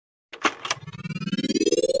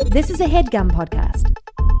This is a HeadGum podcast.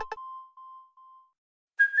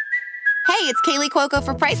 Hey, it's Kaylee Cuoco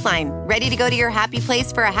for Priceline. Ready to go to your happy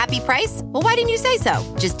place for a happy price? Well, why didn't you say so?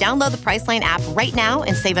 Just download the Priceline app right now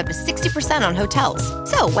and save up to 60% on hotels.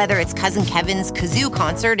 So whether it's Cousin Kevin's Kazoo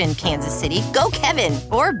Concert in Kansas City, go Kevin,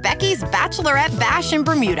 or Becky's Bachelorette Bash in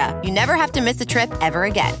Bermuda, you never have to miss a trip ever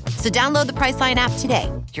again. So download the Priceline app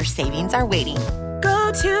today. Your savings are waiting.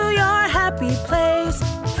 Go to your happy place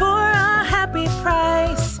for a happy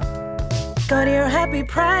price. Go to your happy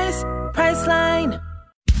price, Priceline.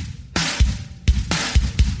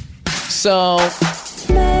 So,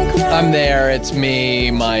 I'm there. It's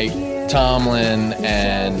me, Mike, Tomlin,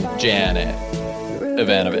 and Janet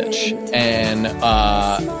Ivanovich. And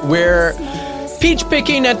we're peach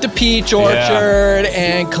picking at the peach orchard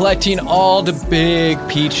and collecting all the big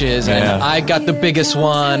peaches. And I got the biggest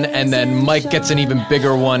one, and then Mike gets an even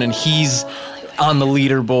bigger one, and he's on the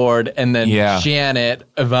leaderboard. And then Janet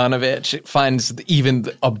Ivanovich finds even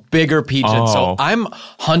a bigger peach. And so I'm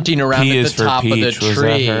hunting around at the top of the tree. Was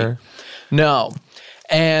that her? No.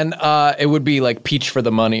 And it would be like peach for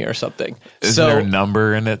the money or something. Is there a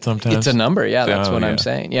number in it sometimes? It's a number, yeah. That's what I'm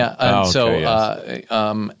saying. Yeah.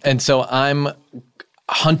 And and so I'm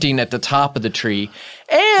hunting at the top of the tree.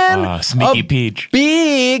 And sneaky peach.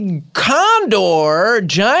 Big condor,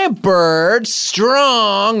 giant bird,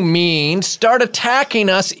 strong, mean, start attacking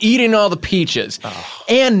us, eating all the peaches. Oh.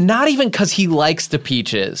 And not even because he likes the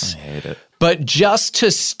peaches. I hate it. But just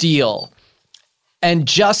to steal. And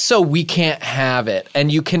just so we can't have it.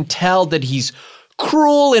 And you can tell that he's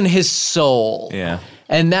cruel in his soul. Yeah.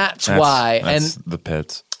 And that's why. That's the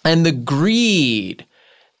pits. And the greed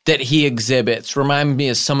that he exhibits remind me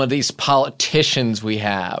of some of these politicians we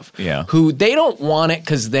have. Yeah. Who they don't want it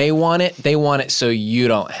because they want it. They want it so you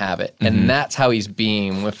don't have it. Mm-hmm. And that's how he's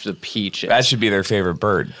being with the peaches. That should be their favorite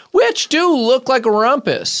bird. Which do look like a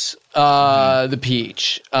rumpus. The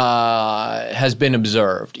peach has been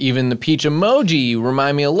observed. Even the peach emoji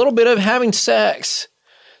remind me a little bit of having sex.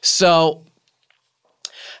 So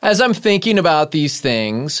as I'm thinking about these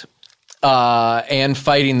things and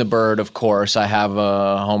fighting the bird, of course, I have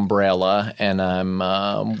a umbrella and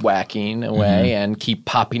I'm whacking away and keep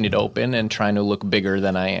popping it open and trying to look bigger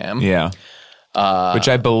than I am. Yeah. Which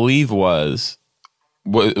I believe was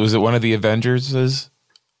it one of the Avengers'?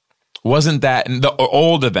 Wasn't that the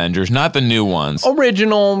old Avengers, not the new ones?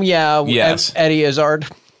 Original, yeah. Yes. Eddie Izzard.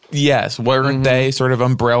 Yes. Weren't they sort of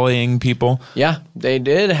umbrellaing people? Yeah, they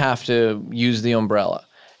did have to use the umbrella.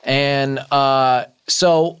 And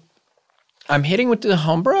so I'm hitting with the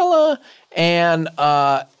umbrella, and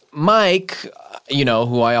Mike,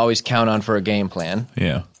 who I always count on for a game plan,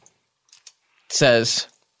 says,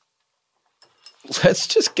 let's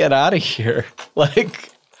just get out of here.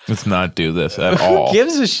 Let's not do this at all. Who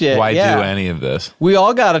gives a shit? Why do any of this? We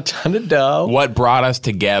all got a ton of dough. What brought us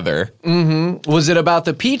together? Mm-hmm. Was it about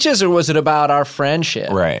the peaches or was it about our friendship?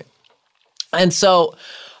 Right. And so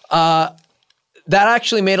that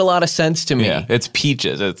actually made a lot of sense to me. Yeah, it's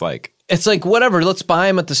peaches. It's like, whatever, let's buy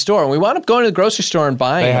them at the store. And we wound up going to the grocery store and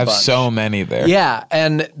buying a bunch. They have so many there. Yeah,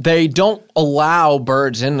 and they don't allow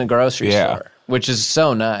birds in the grocery store. Which is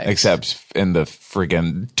so nice. Except in the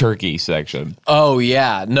friggin' turkey section. Oh,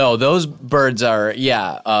 yeah. No, those birds are,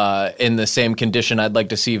 in the same condition I'd like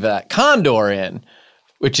to see that condor in,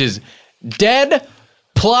 which is dead,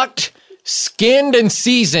 plucked, skinned, and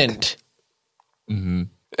seasoned. Mm-hmm.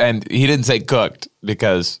 And he didn't say cooked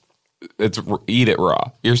because it's eat it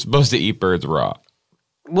raw. You're supposed to eat birds raw.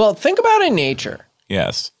 Well, think about in nature.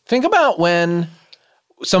 Yes. Think about when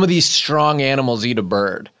some of these strong animals eat a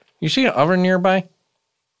bird. You see an oven nearby?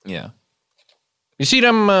 Yeah. You see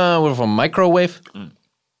them with a microwave?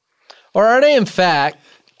 Or are they, in fact,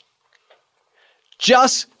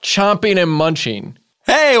 just chomping and munching?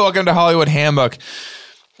 Hey, welcome to Hollywood Handbook,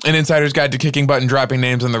 an insider's guide to kicking butt and dropping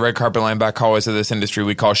names on the red carpet line back hallways of this industry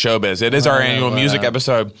we call showbiz. It is our annual music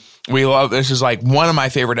episode. We love this. Is like one of my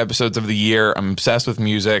favorite episodes of the year. I'm obsessed with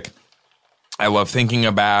music. I love thinking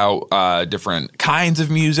about different kinds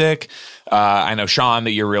of music. I know, Sean,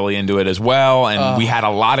 that you're really into it as well. And we had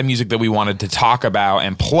a lot of music that we wanted to talk about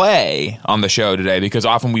and play on the show today because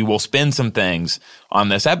often we will spin some things on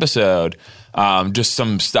this episode, just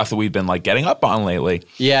some stuff that we've been getting up on lately.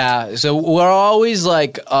 Yeah. So we're always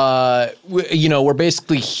we're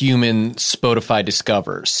basically human Spotify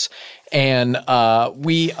discovers. And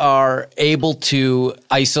we are able to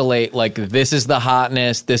isolate, this is the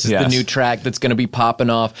hotness, this is the new track that's going to be popping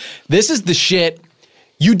off. This is the shit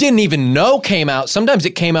you didn't even know came out. Sometimes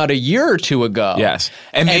it came out a year or two ago. Yes.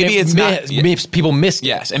 And maybe it's not. People missed it.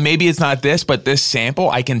 Yes. And maybe it's not this, but this sample,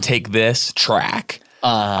 I can take this track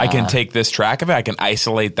I can take this track of it. I can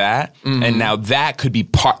isolate that, and now that could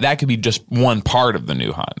be just one part of the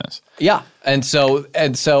new hotness. Yeah, and so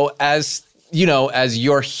as you know, as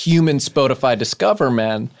your human Spotify Discover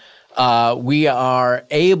man, we are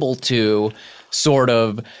able to sort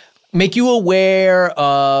of make you aware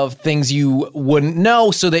of things you wouldn't know,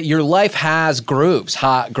 so that your life has grooves,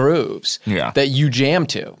 hot grooves, that you jam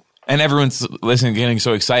to, and everyone's listening, getting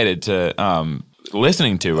so excited to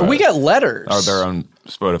listening to. We get letters or their own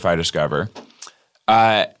Spotify Discover,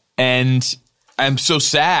 and I'm so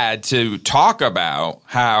sad to talk about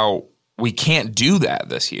how we can't do that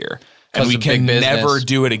this year, and we can never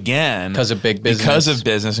do it again because of big business, because of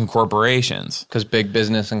business and corporations, because big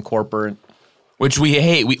business and corporate, which we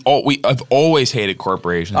hate. We have always hated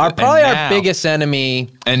corporations. Our biggest enemy,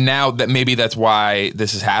 and now that maybe that's why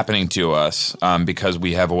this is happening to us, because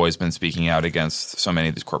we have always been speaking out against so many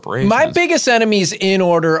of these corporations. My biggest enemies in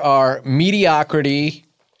order are mediocrity.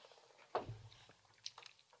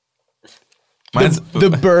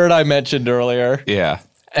 The bird I mentioned earlier. Yeah.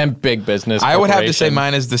 And big business. I would have to say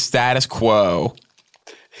mine is the status quo.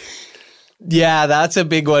 Yeah, that's a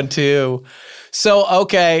big one too. So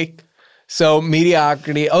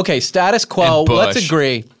mediocrity. Okay, status quo. Let's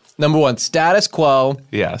agree. Number one, status quo.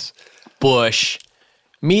 Yes. Bush.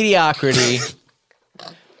 Mediocrity.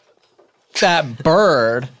 That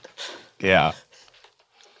bird. Yeah.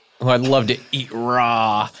 Who I'd love to eat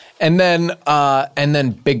raw. And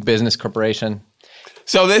then big business corporation.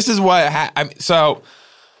 So this is what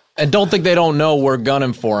and don't think they don't know we're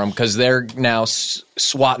gunning for them, because they're now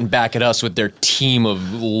swatting back at us with their team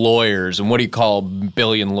of lawyers. And what do you call a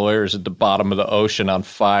billion lawyers at the bottom of the ocean on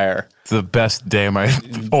fire? It's the best day of my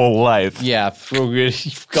whole life. Yeah, you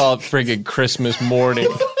call it friggin' Christmas morning.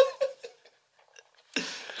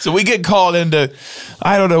 So we get called into,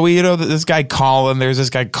 I don't know, this guy Colin, there's this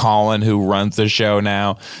guy Colin who runs the show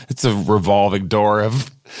now. It's a revolving door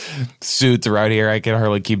of suits around here. I can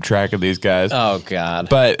hardly keep track of these guys. Oh, God.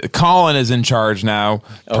 But Colin is in charge now.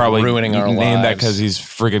 Probably ruining our lives. Named that because he's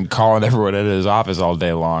freaking calling everyone in his office all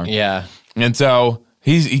day long. Yeah. And so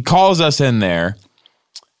he calls us in there.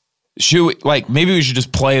 Maybe we should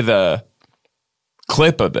just play the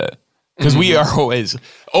clip of it. Because we are always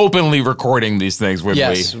openly recording these things when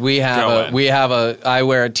I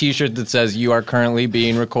wear a t-shirt that says "You are currently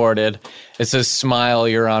being recorded." It says "Smile,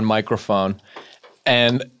 you're on microphone,"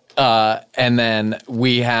 and then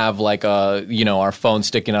we have our phone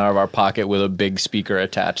sticking out of our pocket with a big speaker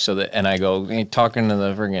attached, and I go, hey, talking to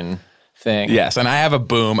the friggin' thing. Yes, and I have a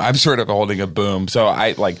boom. I'm sort of holding a boom, so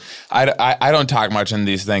I don't talk much in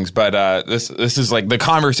these things, but this is like the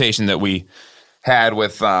conversation that we had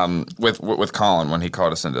with Colin when he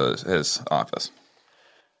called us into his office.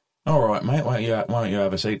 All right, mate. Why don't you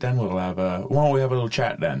have a seat then? Why don't we have a little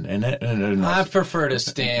chat then? I prefer to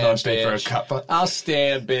stand, nice bitch. For a cuppa. I'll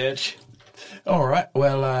stand, bitch. All right.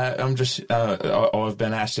 Well, I'm just. I've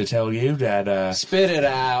been asked to tell you that. Spit it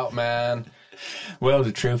out, man. Well,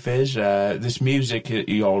 the truth is, this music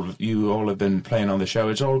you all have been playing on the show,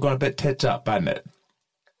 it's all gone a bit tits up, hasn't it?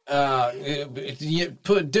 Do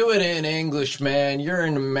it in English, man. You're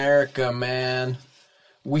in America, man.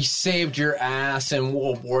 We saved your ass in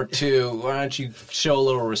World War II. Why don't you show a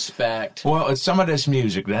little respect? Well, it's some of this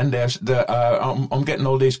music then. I'm getting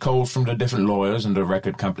all these calls from the different lawyers and the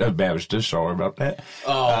record company. Barristers, sorry about that.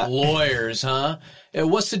 Oh, lawyers, huh?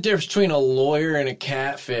 What's the difference between a lawyer and a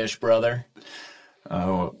catfish, brother?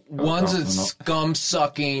 One's a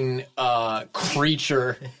scum-sucking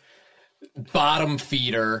creature, bottom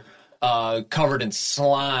feeder, covered in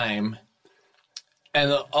slime, and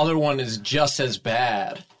the other one is just as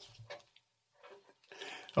bad.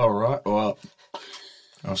 All right. Well,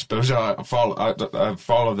 I suppose I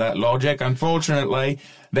follow that logic. Unfortunately,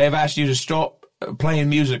 they've asked you to stop playing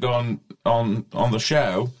music on the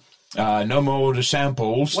show. No more of the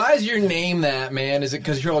samples. Why is your name that, man? Is it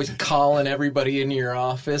because you're always calling everybody into your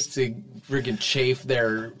office to freaking chafe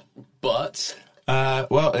their butts?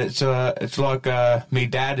 Well, it's like me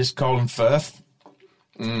dad is calling Firth.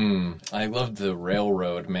 I love the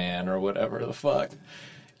Railroad Man or whatever the fuck.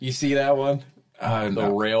 You see that one?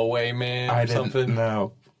 The Railway Man or something?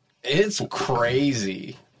 No. It's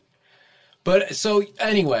crazy. But, so,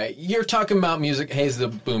 anyway, you're talking about music. Hayes, the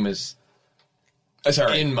boom is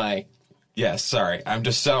in my... Yes, sorry. I'm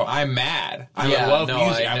mad. I love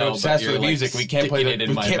music. I'm obsessed with music. We can't play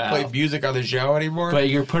music on the show anymore. But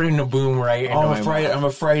you're putting the boom right into my mouth. I'm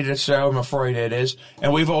afraid it's so. I'm afraid it is.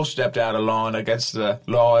 And we've all stepped out of line against the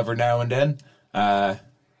law every now and then. I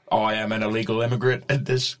am an illegal immigrant in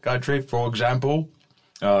this country, for example.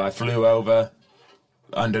 I flew over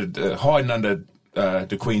hiding under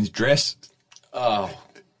the Queen's dress. Oh.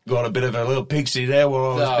 Got a bit of a little pixie there while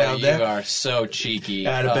I was down there. You are so cheeky.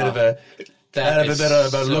 I had a bit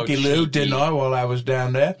of a looky-loo, didn't I, while I was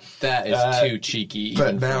down there? That is too cheeky,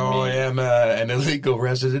 even But now for me. I am an illegal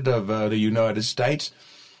resident of the United States.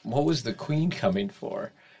 What was the Queen coming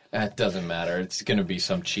for? That doesn't matter. It's going to be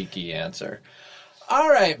some cheeky answer. All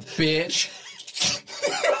right, bitch.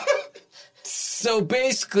 So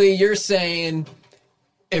basically, you're saying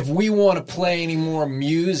if we want to play any more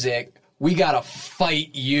music, we got to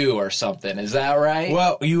fight you or something. Is that right?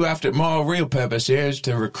 Well, my real purpose here is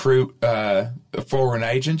to recruit foreign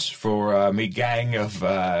agents for me gang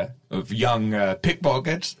of young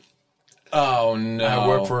pickpockets. Oh, no. I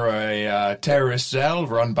work for a terrorist cell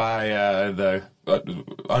run by the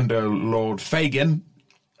under Lord Fagin.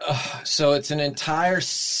 So it's an entire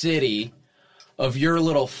city of your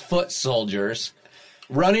little foot soldiers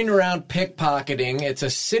running around pickpocketing. It's a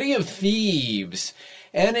city of thieves.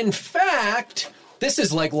 And in fact, this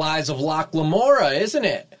is like Lies of Loch Lamora, isn't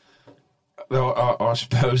it? I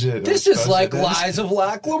suppose it. This is like Lies of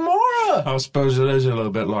Loch Lamora. I suppose it is a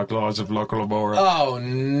little bit like Lies of Loch Lamora. Oh,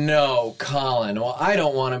 no, Colin. Well, I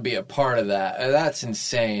don't want to be a part of that. That's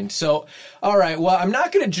insane. So, all right, well, I'm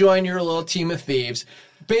not going to join your little team of thieves.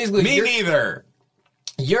 Basically, Me neither.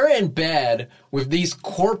 You're in bed with these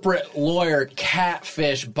corporate lawyer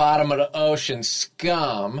catfish bottom of the ocean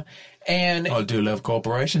scum. And I do love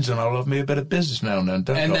corporations, and I love me a bit of business now and then,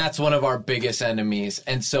 don't I? And that's one of our biggest enemies.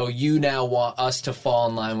 And so you now want us to fall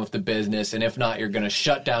in line with the business, and if not, you're going to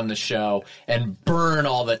shut down the show and burn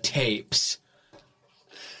all the tapes.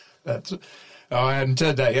 I hadn't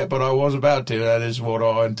said that yet, but I was about to. That is what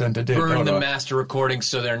I intend to do. Burn the master recordings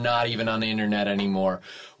so they're not even on the internet anymore.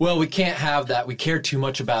 Well, we can't have that. We care too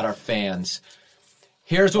much about our fans.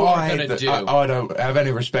 Here's what we're going to do. I don't have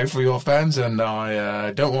any respect for your fans, and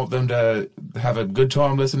I don't want them to have a good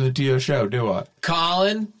time listening to your show, do I?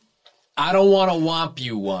 Colin, I don't want to whomp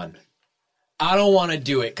you one. I don't want to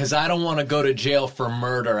do it because I don't want to go to jail for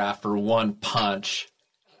murder after one punch.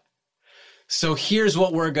 So here's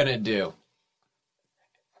what we're going to do,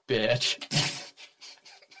 bitch.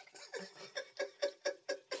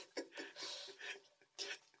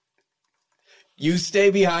 You stay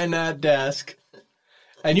behind that desk.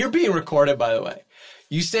 And you're being recorded, by the way.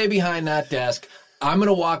 You stay behind that desk. I'm going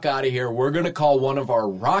to walk out of here. We're going to call one of our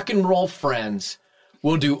rock and roll friends.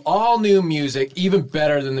 We'll do all new music, even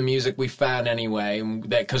better than the music we found anyway,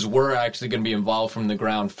 because we're actually going to be involved from the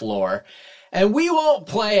ground floor. And we won't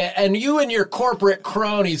play it, and you and your corporate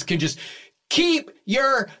cronies can just keep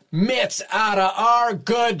your mitts out of our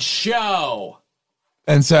good show.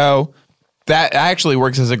 And so that actually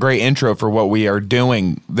works as a great intro for what we are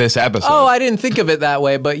doing this episode. Oh, I didn't think of it that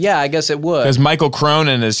way, but yeah, I guess it would. Because Michael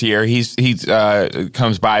Cronin is here. He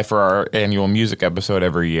comes by for our annual music episode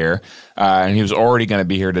every year. And he was already going to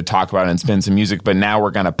be here to talk about it and spin some music. But now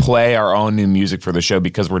we're going to play our own new music for the show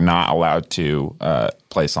because we're not allowed to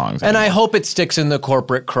play songs And anymore. I hope it sticks in the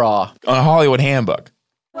corporate craw. On a Hollywood Handbook.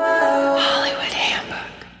 Hollywood Handbook.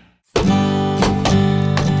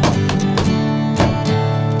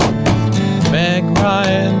 Meg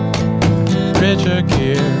Ryan, Richard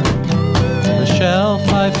Gere, Michelle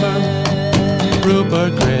Pfeiffer,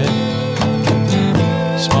 Rupert Grint.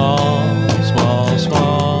 Small, small,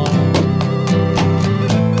 small.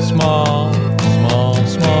 Small, small,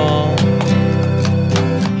 small.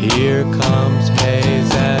 Here comes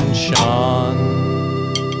Hayes and Sean.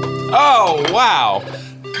 Oh, wow.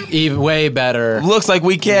 Even way better. Looks like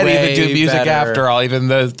we can't Way even do music better. after all, even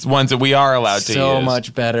the ones that we are allowed to use. So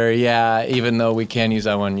much better, yeah. Even though we can use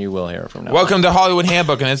that one, you will hear it from now on. Welcome to Hollywood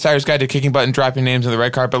Handbook, an insider's guide to kicking butt and dropping names in the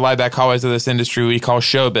red carpet live back hallways of this industry we call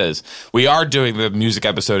showbiz. We are doing the music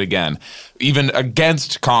episode again. Even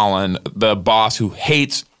against Colin, the boss who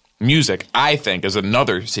hates music, I think, is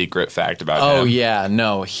another secret fact about him. Oh, yeah,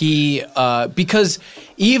 no. He, because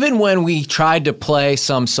even when we tried to play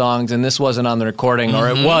some songs, and this wasn't on the recording, or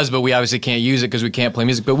it was, but we obviously can't use it because we can't play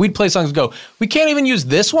music, but we'd play songs and go, we can't even use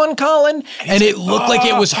this one, Colin? And it looked like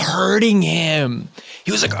it was hurting him.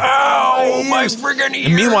 He was like, oh, my friggin' ears.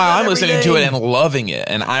 And meanwhile, I'm and listening to it everything. and loving it.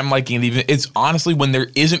 And I'm liking it even. It's honestly when there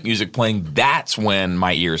isn't music playing, that's when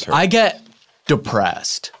my ears hurt. I get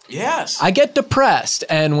depressed. Yes. I get depressed,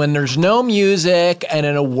 and when there's no music, and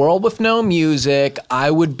in a world with no music,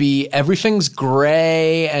 I would be, everything's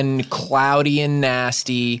gray and cloudy and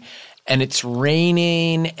nasty, and it's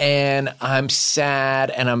raining, and I'm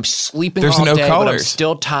sad, and I'm sleeping There's all no day, but I'm colors.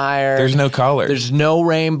 still tired. There's no colors. There's no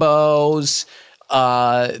rainbows.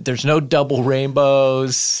 There's no double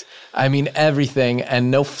rainbows. I mean, everything,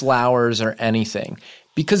 and no flowers or anything.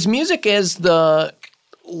 Because music is the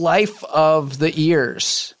life of the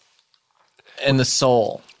ears. and the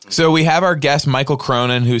soul. So we have our guest, Mikal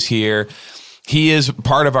Cronin, who's here. He is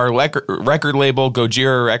part of our record label,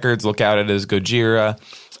 Gojira Records. Look out, it is Gojira.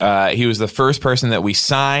 He was the first person that we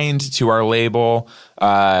signed to our label.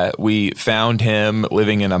 We found him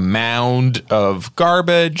living in a mound of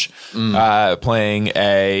garbage, playing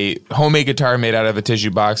a homemade guitar made out of a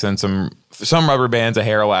tissue box and some rubber bands, a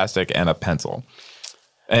hair elastic, and a pencil.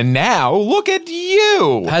 And now, look at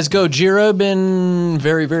you. Has Gojira been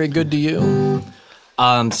very, very good to you?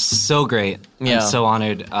 So great. Yeah. I'm so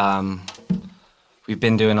honored. We've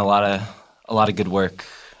been doing a lot of good work,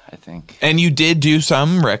 I think. And you did do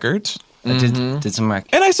some records. I did some records.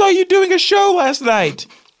 And I saw you doing a show last night.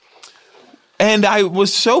 And I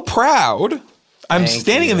was so proud. I'm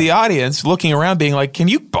standing in the audience looking around being like, can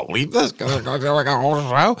you believe this?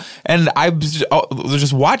 And I was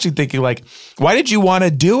just watching thinking like, why did you want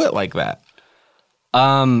to do it like that?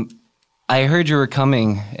 I heard you were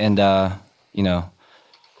coming and,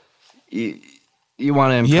 you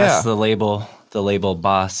want to impress the label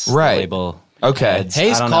boss. Right. The label Okay. heads.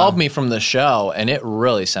 Hayes I don't called know. me from the show, and it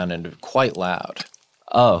really sounded quite loud.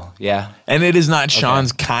 Oh, yeah. And it is not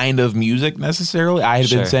Sean's kind of music necessarily. I had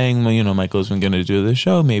been Sure. saying, well, Michael's been going to do this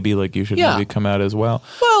show. Maybe like you should maybe come out as well.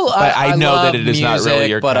 Well, but I know love that it is music, not really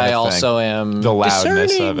your but kind I of also thing. am The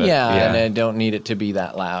loudness discerning. of it. Yeah, Yeah. and I don't need it to be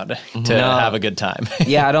that loud to No. have a good time.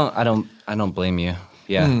 Yeah, I don't blame you.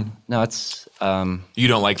 Yeah. No, it's You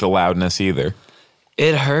don't like the loudness either.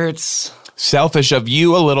 it hurts. Selfish of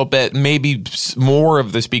you a little bit. Maybe more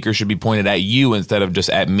of the speaker should be pointed at you instead of just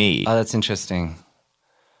at me. Oh, that's interesting.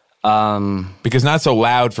 Because not so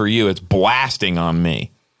loud for you. It's blasting on me.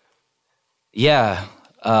 Yeah.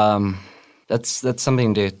 That's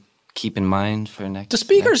something to keep in mind for next. The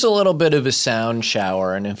speaker's a little bit of a sound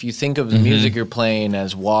shower, and if you think of the music you're playing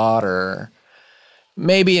as water,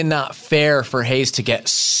 maybe it's not fair for Hayes to get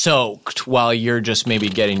soaked while you're just maybe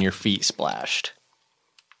getting your feet splashed.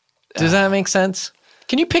 Does that make sense?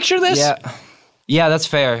 Can you picture this? Yeah, that's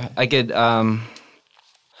fair. I could.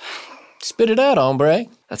 Spit it out, hombre.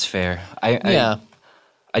 That's fair. I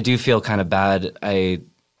do feel kind of bad.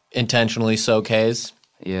 Intentionally soak Hayes.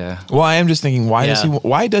 Yeah. Well, I am just thinking, why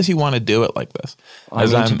Yeah. does he want to do it like this? I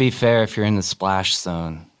mean, to be fair, if you're in the splash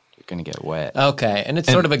zone, you're gonna get wet. Okay, and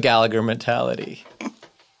it's sort of a Gallagher mentality.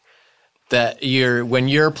 That when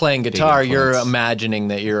you're playing guitar, you're influence. imagining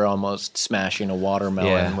that you're almost smashing a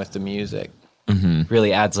watermelon with the music.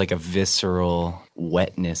 Really adds like a visceral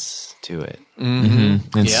wetness to it. And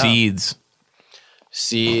Yeah. seeds.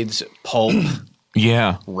 Seeds, pulp,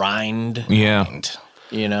 Yeah. rind. Yeah.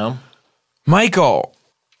 You know? Michael,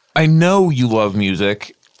 I know you love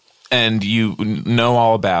music and you know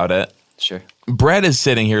all about it. Sure. Brett is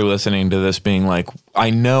sitting here listening to this being like,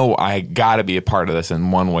 I know I got to be a part of this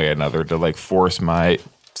in one way or another to like force my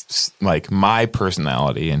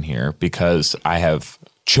personality in here because I have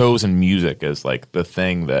chosen music as like the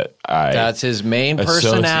thing that That's his main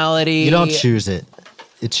associate- personality. You don't choose it.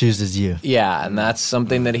 It chooses you. Yeah, and that's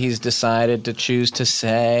something that he's decided to choose to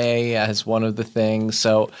say as one of the things.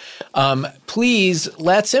 So please,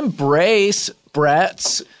 let's embrace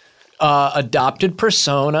Brett's adopted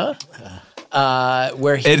persona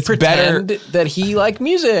where he It's pretend better- that he liked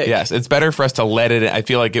music. Yes, it's better for us to let it. I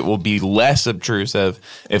feel like it will be less obtrusive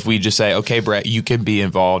if we just say, "Okay, Brett, you can be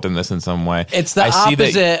involved in this in some way." It's the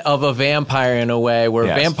opposite of a vampire in a way, where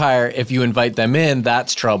Yes. a vampire, if you invite them in,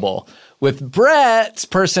 that's trouble. With Brett's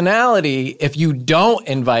personality, if you don't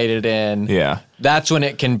invite it in, that's when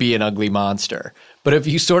it can be an ugly monster. But if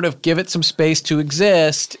you sort of give it some space to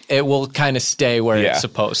exist, it will kind of stay where it's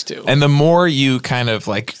supposed to. And the more you kind of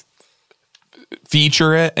like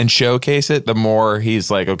feature it and showcase it, the more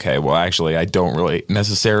he's like, okay, well, actually, I don't really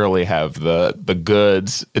necessarily have the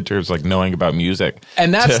goods in terms of like knowing about music.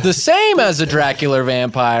 And that's the same as a Dracula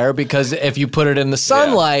vampire, because if you put it in the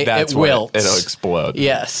sunlight, that's it when wilts. It'll explode.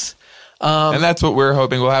 Yes. And that's what we're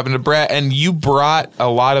hoping will happen to Brett. And you brought a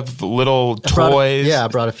lot of little toys. I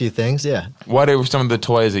brought a few things. Yeah. What are some of the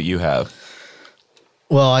toys that you have?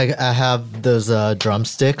 Well, I have those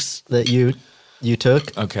drumsticks that you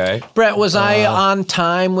took. Okay. Brett, was I on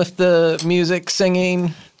time with the music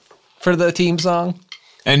singing for the team song?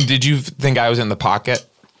 And did you think I was in the pocket?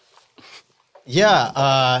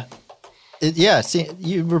 Yeah. See,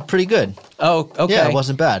 you were pretty good. Oh, okay. Yeah, it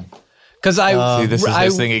wasn't bad. Because See, this is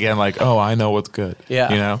his thing again, like, oh, I know what's good.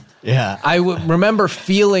 Yeah. You know? Yeah. I remember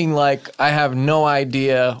feeling like I have no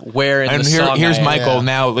idea where in And the song here's I am. Michael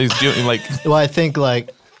now. He's doing like, Well, I think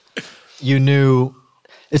like you knew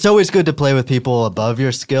It's always good to play with people above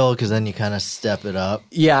your skill because then you kind of step it up.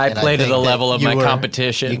 Yeah, I And play to think the that level of you my were-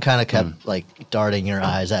 competition. You kind of kept like darting your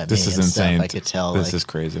eyes at This me is and insane. stuff. I could tell. This like, is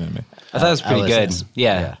crazy to me. I thought it was pretty good.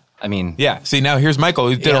 yeah. I mean, Yeah. See, now here's Michael,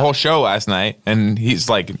 who did a whole show last night, and he's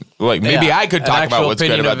like maybe Yeah, I could an talk actual about what's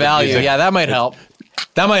good opinion about of the value. music. Yeah, that might help.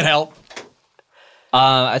 That might help.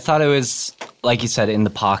 I thought it was, like you said, in the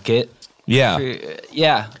pocket. Yeah.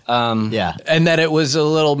 Yeah. yeah. And that it was a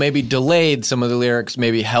little maybe delayed. Some of the lyrics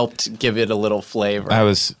maybe helped give it a little flavor. I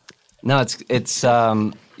was No, it's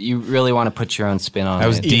you really want to put your own spin on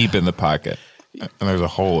it. deep in the pocket, and there's a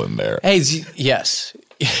hole in there. Hey, yes.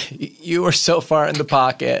 You were so far in the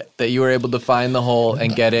pocket that you were able to find the hole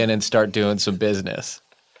and get in and start doing some business.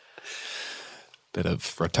 Bit of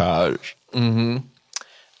frottage,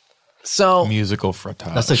 So, musical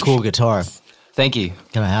frottage. That's a cool guitar. Thank you.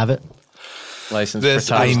 Can I have it? licensed This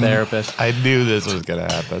frottage therapist. I knew this was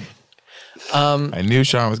gonna happen. I knew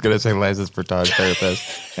Sean was gonna say licensed frottage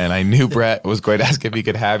therapist, and I knew Brett was going to ask if he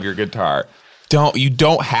could have your guitar. You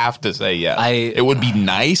don't have to say yes. It would be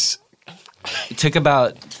nice. It took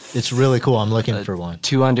about It's really cool. I'm looking for one.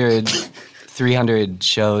 200, 300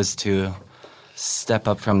 shows to step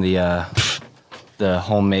up from the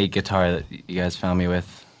homemade guitar that you guys found me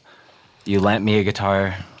with. You lent me a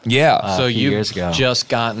guitar. Yeah. So a few you've years ago. just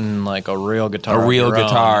gotten like a real guitar. A of real your own,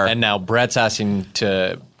 guitar. and now Brett's asking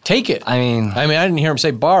to take it. I mean, I didn't hear him say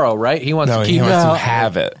borrow, right? He wants no, to he keep wants it. to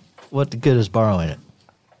have it. What good is borrowing it?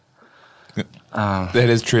 That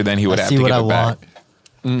is true. Then he would I have see to what give I it back.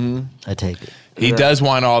 want. I take it. He does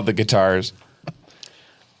want all the guitars.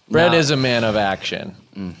 Brett No. is a man of action.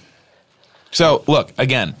 So look,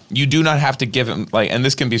 again, you do not have to give him and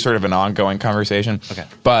this can be sort of an ongoing conversation. Okay.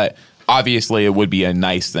 But obviously, it would be a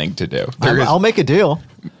nice thing to do. I'll make a deal.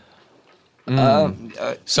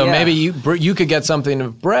 So Yeah. maybe you could get something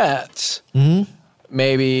of Brett's.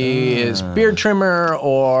 Maybe his beard trimmer,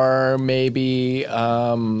 or maybe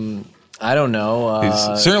I don't know.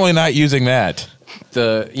 He's certainly not using that.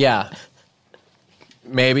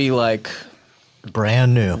 Maybe like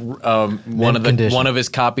Brand new. one of his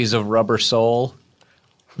copies of Rubber Soul.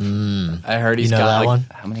 I heard he's You know got that like, one?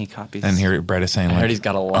 how many copies? And here Brett is saying, I heard he's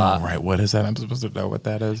got a lot. Oh, right. What is that? I'm supposed to know what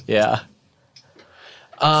that is. Yeah.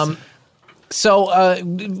 So,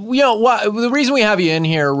 the reason we have you in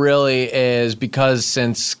here really is because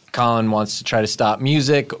since Colin wants to try to stop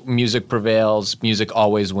music prevails, music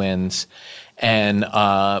always wins. And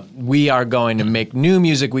we are going to make new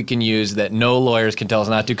music we can use that no lawyers can tell us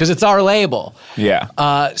not to because it's our label.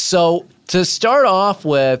 Yeah. So to start off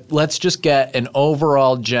with, let's just get an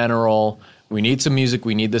overall general, we need some music,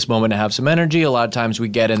 we need this moment to have some energy. A lot of times we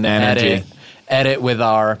get in the edit with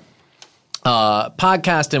our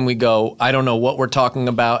podcast and we go, I don't know what we're talking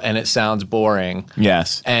about and it sounds boring.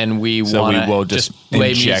 Yes. And we So want we will just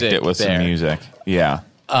play inject music it with there. some music. Yeah.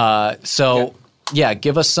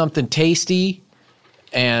 Give us something tasty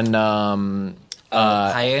and high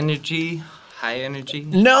energy.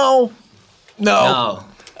 no,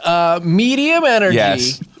 medium energy.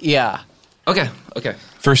 Yes. Yeah. Okay.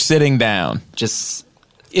 For sitting down. Just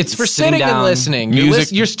It's for Sitting sitting and down. listening.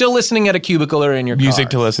 Music- You're still listening at a cubicle or in your Music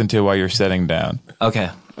car. to listen to while you're sitting down. okay.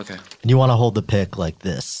 You want to hold the pick like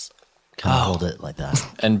this. Kind of hold it like that.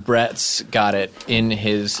 And Brett's got it in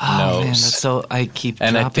his Oh nose. man, that's so I keep.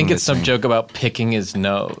 And I dropping think it's this some thing. joke about picking his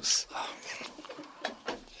nose.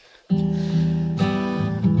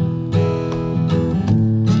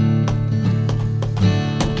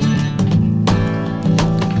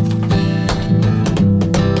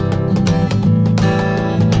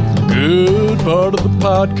 Good part of the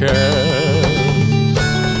podcast.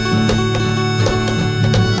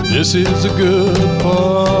 This is a good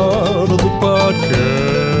part of the podcast.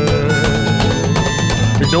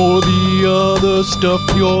 Ignore the other stuff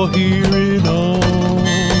you're hearing on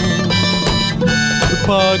the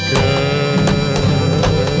podcast.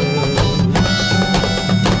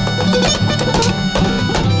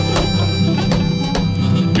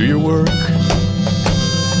 Do your work.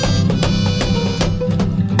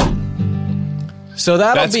 So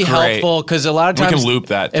that'll That's be great. helpful because a lot of We times can loop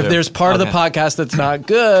that, if too. there's part of the podcast that's not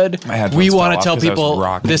good, My headphones we want fell to tell off 'cause I was people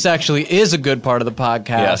rocking. this actually is a good part of the podcast,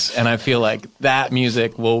 Yes. and I feel like that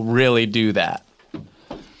music will really do that.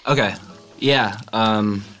 Okay. Yeah.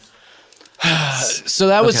 So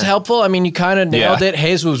that was Okay. helpful. I mean, you kind of nailed Yeah. it.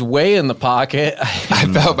 Hayes was way in the pocket. I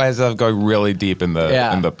felt myself going really deep in the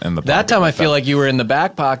in the that pocket time I like feel that. like you were in the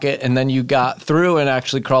back pocket, and then you got through and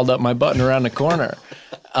actually crawled up my button around the corner.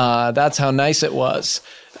 That's how nice it was.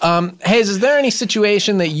 Hayes, is there any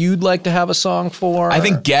situation that you'd like to have a song for? I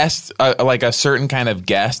think guest, like a certain kind of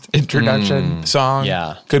guest introduction song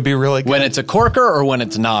could be really good. When it's a corker or when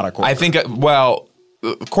it's not a corker? I think,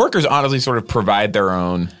 corkers honestly sort of provide their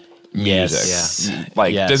own music. Yes.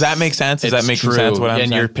 Does that make sense? Does that make sense what I'm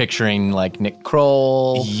saying? And you're picturing like Nick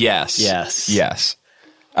Kroll. Yes.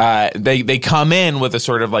 They come in with a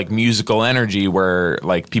sort of like musical energy where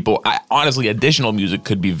like people, honestly, additional music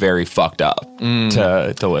could be very fucked up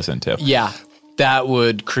to listen to. Yeah. That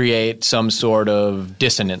would create some sort of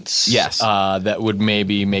dissonance. Yes. That would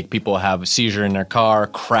maybe make people have a seizure in their car,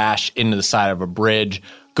 crash into the side of a bridge,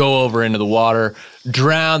 go over into the water,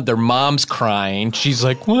 drown. Their mom's crying. She's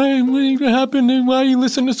like, what happened? Why you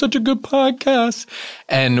listen to such a good podcast?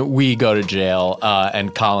 And we go to jail,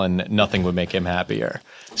 and Colin, nothing would make him happier.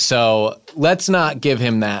 So let's not give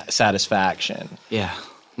him that satisfaction. Yeah,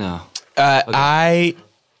 no. So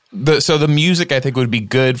the music I think would be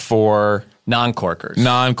good for non-corkers.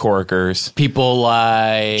 People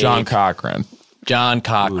like John Cochran,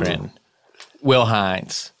 Will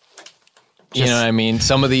Hines. You know what I mean?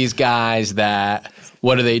 Some of these guys that,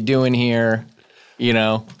 what are they doing here? You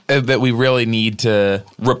know? That we really need to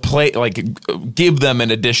replace, like, give them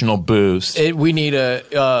an additional boost. We need a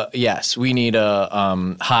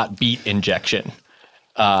hot beat injection.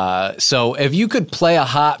 So if you could play a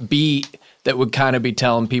hot beat that would kind of be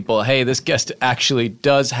telling people, hey, this guest actually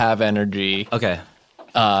does have energy. Okay.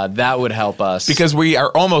 That would help us. Because we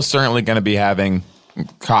are almost certainly going to be having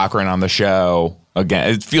Cochran on the show again.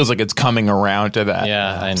 It feels like it's coming around to that.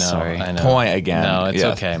 Yeah, I know. Point again. No, it's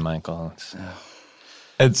okay, Michael.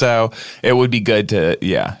 And so it would be good to,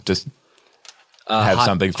 just have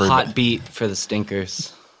something for hot beat for the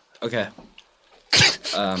stinkers. Okay.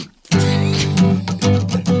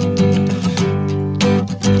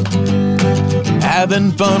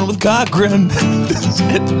 Having fun with Cochran.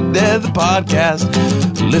 Sitting there, the podcast.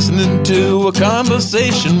 Listening to a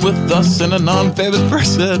conversation with us and a non-famous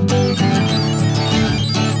person.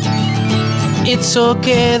 It's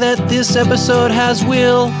okay that this episode has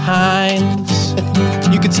Will Hines.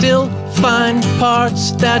 You could still find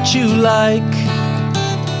parts that you like,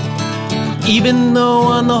 even though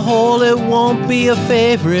on the whole it won't be a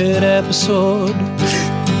favorite episode.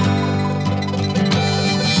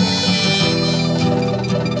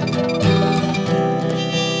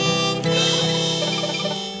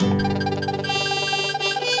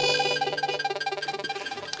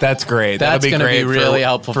 That's great. That's going to be really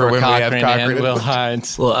helpful for when Cochran we have Cochran and Will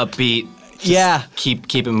Hines. A little upbeat.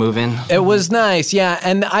 Keep it moving. It was nice,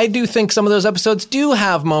 and I do think some of those episodes do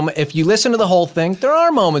have moments. If you listen to the whole thing, there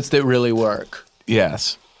are moments that really work.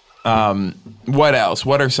 Yes. What else?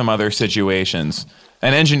 What are some other situations?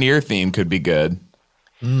 An engineer theme could be good.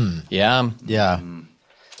 Yeah. I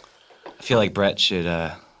feel like Brett should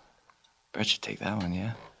take that one.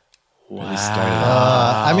 Yeah.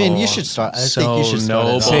 Wow. I mean, you should start. I think you should start.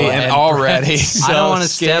 Noble. it off. See, and already, I don't want to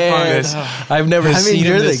step on this. I've never seen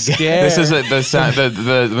you're him the this guy. scared. This is the sound.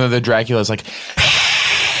 The Dracula's like.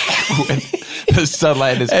 The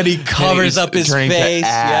sunlight is, and he covers up his turning to face.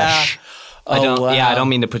 ash. Yeah. I don't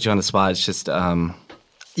mean to put you on the spot. It's just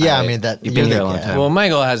Yeah, I mean that. You've been here a long time. Well,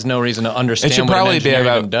 Michael has no reason to understand. It should what probably an be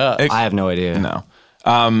engineer about. even does. I have no idea. No.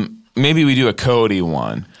 Maybe we do a Cody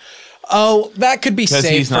one. Oh, that could be Because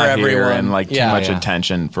safe he's for not everyone. here, and like too much yeah.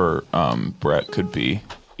 attention for Brett could be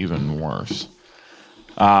even worse.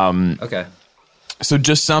 Okay. So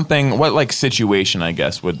just something. What like situation? I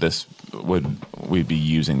guess would we be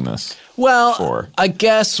using this? Well, for? I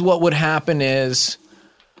guess what would happen is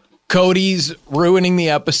Cody's ruining the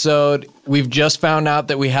episode. We've just found out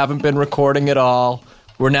that we haven't been recording at all.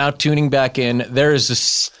 We're now tuning back in. There is a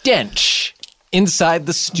stench inside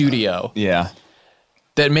the studio. Yeah.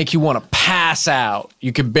 That make you want to pass out.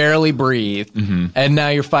 You can barely breathe. Mm-hmm. And now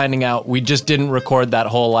you're finding out we just didn't record that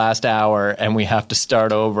whole last hour and we have to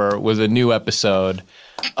start over with a new episode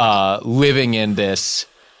living in this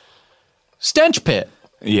stench pit.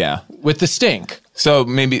 Yeah. With the stink. So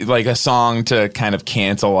maybe like a song to kind of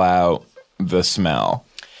cancel out the smell.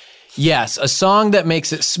 Yes, a song that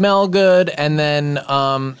makes it smell good and then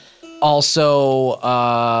also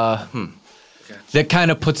that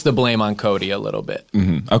kind of puts the blame on Cody a little bit.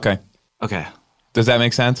 Mm-hmm. Okay. Does that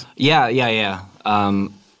make sense? Yeah.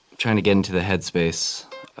 Trying to get into the headspace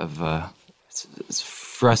of it's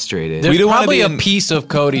frustrated. There's We don't wanna probably be a in- piece of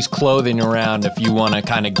Cody's clothing around if you want to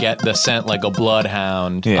kind of get the scent like a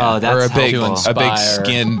bloodhound. Yeah. Oh, that's or a big helpful. a big Inspire.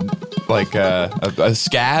 skin like a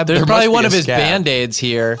scab. There's There probably must be one a of his scab. Band-Aids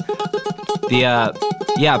here.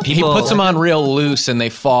 People. He puts them on real loose and they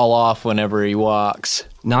fall off whenever he walks.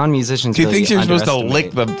 Non-musicians. He really thinks you're supposed to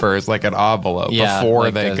underestimate. lick them first, like an envelope, Yeah, before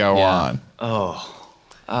like they go on.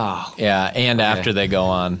 Yeah, and after they go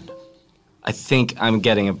on. I think I'm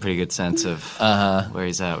getting a pretty good sense of where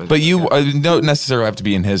he's at with But it. you don't necessarily have to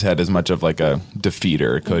be in his head as much of like a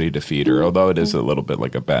defeater, Cody defeater, although it is a little bit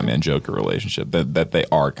like a Batman-Joker relationship, that they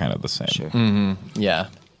are kind of the same. Sure. Yeah.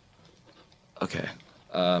 Okay.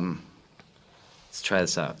 Let's try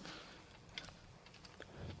this out.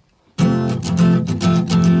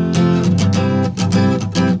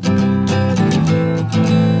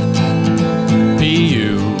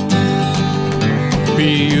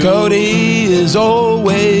 Cody is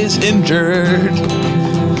always injured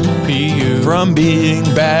from being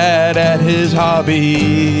bad at his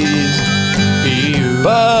hobbies.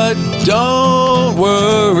 But don't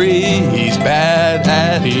worry, he's bad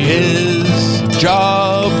at his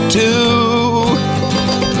job too.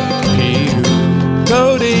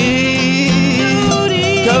 Cody,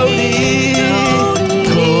 Cody,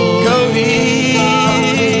 Cody,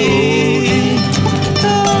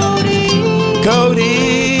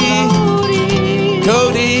 Cody,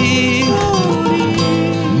 Cody,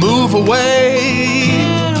 move away,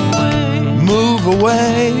 move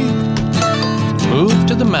away. Move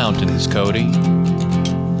to the mountains, Cody.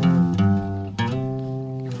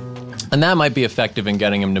 And that might be effective in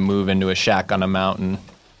getting him to move into a shack on a mountain.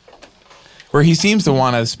 Where he seems to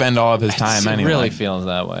want to spend all of his time It anyway. really feels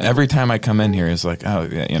that way. Every time I come in here, it's like, oh,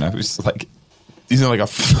 yeah, he's in like a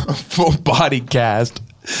full body cast.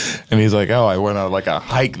 And he's like, oh, I went on like a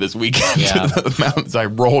hike this weekend Yeah. to the mountains. I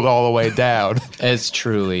rolled all the way down. It's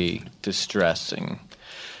truly distressing.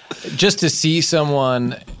 Just to see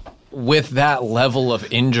someone with that level of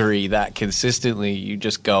injury that consistently, you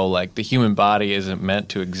just go like, the human body isn't meant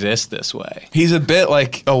to exist this way. He's a bit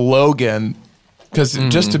like a Logan, because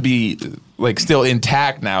just to be like still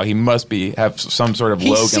intact now, he must have some sort of He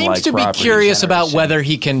Logan-like seems to be properties. curious about whether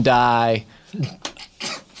he can die.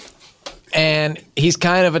 And he's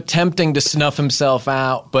kind of attempting to snuff himself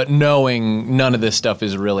out, but knowing none of this stuff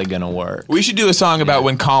is really going to work. We should do a song about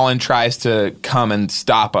when Colin tries to come and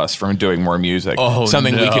stop us from doing more music. Oh,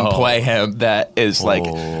 something we can no. play him that is like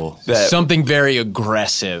that. Something very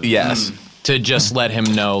aggressive. Yes. To just let him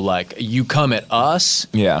know, like, you come at us,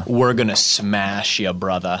 Yeah. we're going to smash you,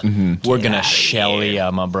 brother. We're going to shell you,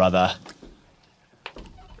 my brother.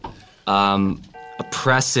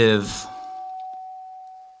 Oppressive.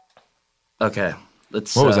 Okay,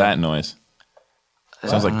 let's. What was that noise?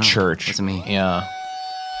 Sounds like know. church. That's me. Yeah.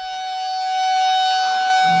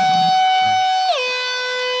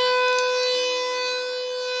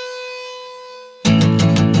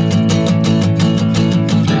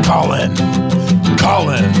 Colin.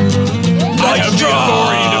 I have the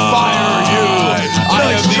authority to fire you. I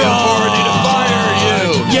have the authority to fire you.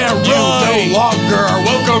 Yeah, You right. no longer are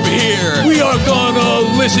welcome here. We are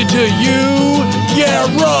gonna listen to you. Yeah,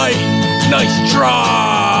 right. Nice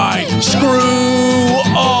try. Screw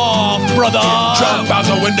off, brother. Jump out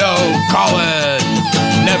the window, Colin.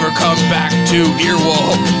 Never come back to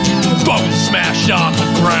Earwolf. Bone smashed on the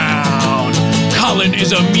ground. Colin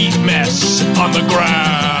is a meat mess on the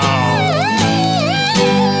ground.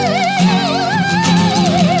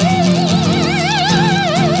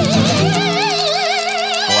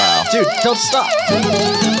 Wow. Dude, don't stop.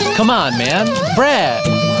 Come on, man. Brad.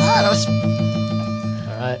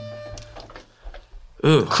 All right.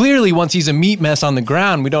 Clearly, once he's a meat mess on the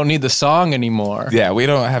ground, we don't need the song anymore. Yeah, we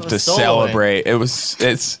don't have to soloing. celebrate.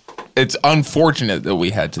 It's unfortunate that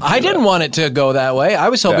we had to do I didn't that. want it to go that way. I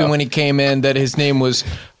was hoping Yeah. when he came in that his name was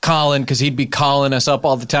Colin because he'd be calling us up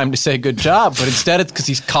all the time to say good job. But instead it's because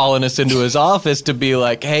he's calling us into his office to be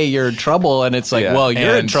like, hey, you're in trouble. And it's like, Yeah, well,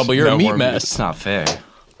 you're in and trouble. You're no a meat more mess. It's not fair.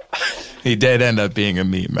 He did end up being a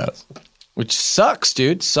meat mess. Which sucks,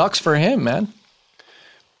 dude. Sucks for him, man.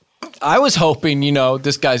 I was hoping,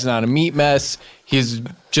 this guy's not a meat mess. He's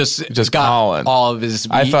just got Colin. all of his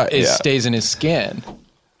I meat thought- yeah. stays in his skin.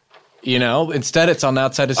 Instead it's on the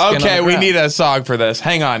outside of his skin. Okay, on the we ground. need a song for this.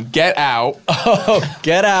 Hang on. Get out.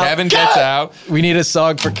 Get out. Kevin gets out. We need a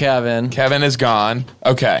song for Kevin. Kevin is gone.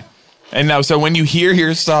 Okay. And now, so when you hear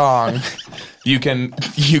your song, you can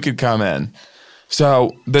come in.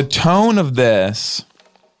 So the tone of this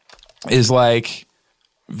is like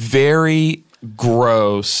very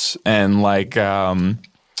gross and like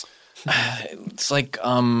It's like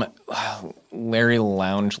Larry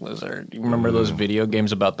Lounge Lizard. You remember those video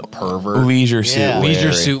games about the pervert? Leisure Suit Yeah. Larry.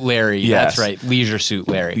 Leisure Suit Larry. Yes. That's right. Leisure Suit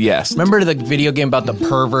Larry. Yes. Remember the video game about the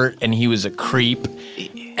pervert and he was a creep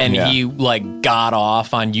and Yeah. he like got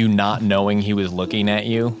off on you not knowing he was looking at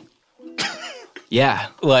you? Yeah.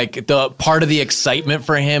 Like the part of the excitement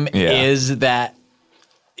for him Yeah. is that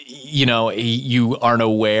you aren't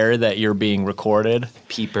aware that you're being recorded.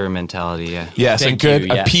 Peeper mentality, yeah. Yes, Thank a you,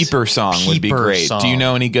 yes. peeper song would be Peeper great. song. Do you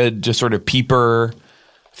know any good just sort of peeper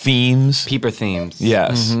themes? Peeper themes.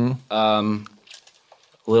 Yes. A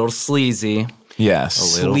little sleazy. Yes.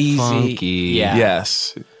 A little Sleazy. funky. Yeah.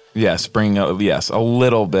 Yes. Bring a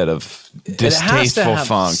little bit of It has to distasteful have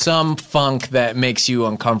funk. some funk that makes you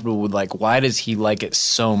uncomfortable with, like, why does he like it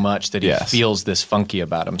so much that he Yes. feels this funky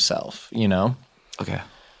about himself, you know? Okay.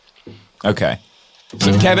 Okay.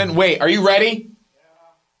 So Kevin, wait, are you ready?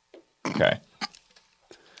 Okay.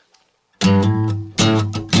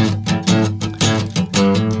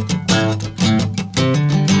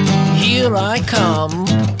 Here I come.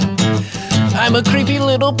 I'm a creepy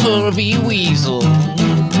little pervy weasel.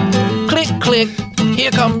 Click, click,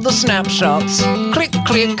 here come the snapshots. Click,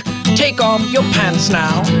 click, take off your pants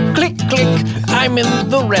now. Click, click, I'm in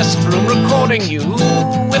the restroom recording you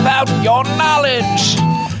without your knowledge.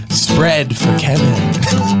 Spread for Kevin.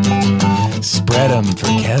 Spread 'em for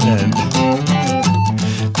Kevin.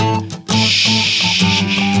 Shh.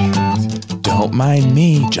 Don't mind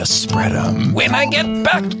me, just spread 'em. When I get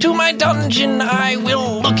back to my dungeon, I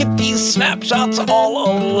will look at these snapshots all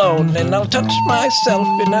alone, and I'll touch myself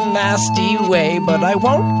in a nasty way, but I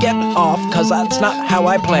won't get off, cause that's not how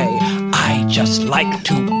I play. I just like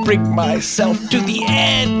to bring myself to the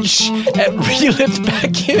edge and reel it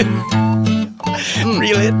back in.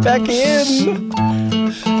 Reel it back in.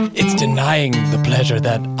 It's denying the pleasure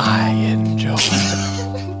that I enjoy.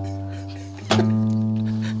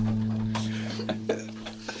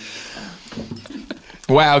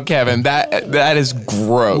 Wow, Kevin, that is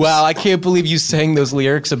gross. Wow, I can't believe you sang those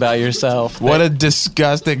lyrics about yourself. What a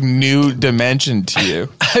disgusting new dimension to you.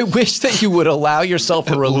 I wish that you would allow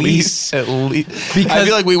yourself a release. At least. Because I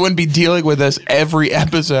feel like we wouldn't be dealing with this every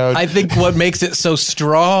episode. I think what makes it so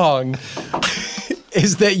strong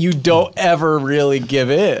is that you don't ever really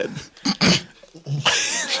give in.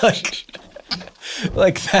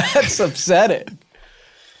 like that's upsetting.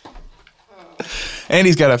 And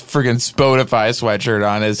he's got a friggin' Spotify sweatshirt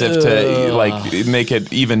on, as if to like make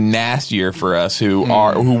it even nastier for us who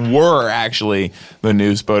were actually the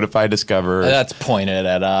new Spotify discoverers. That's pointed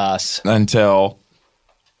at us. Until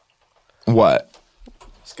what? I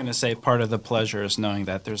was going to say part of the pleasure is knowing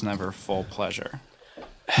that there's never full pleasure.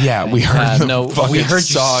 Yeah, we heard we heard you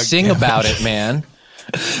song. sing about it, man.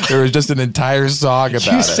 There was just an entire song about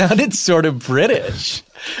You it. sounded sort of British.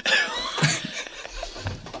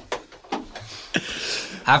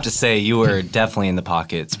 I have to say, you were definitely in the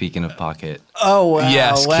pocket, speaking of pocket. Oh, wow.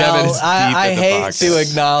 Yes, well, Kevin is deep I in the hate pocket. to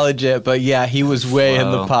acknowledge it, but yeah, he was way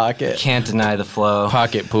in the Flow. pocket. Can't deny the flow.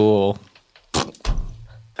 Pocket pool.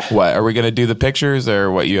 What, are we going to do the pictures, or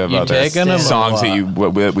what you have You other taking 'em or songs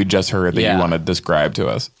what? that we just heard that Yeah. you want to describe to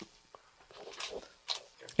us?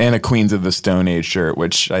 And a Queens of the Stone Age shirt,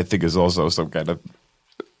 which I think is also some kind of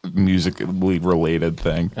musically related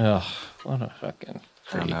thing. Ugh, what a fucking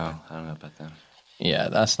I don't creep. know about that. Yeah,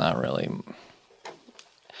 that's not really.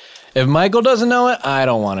 If Michael doesn't know it, I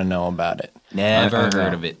don't want to know about it. Never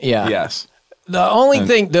heard of it. Yeah. Yes.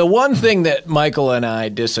 The one thing that Michael and I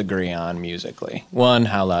disagree on musically, one,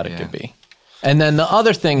 how loud it Yeah. could be. And then the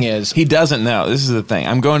other thing is, He doesn't know. This is the thing.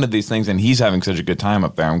 I'm going to these things, and he's having such a good time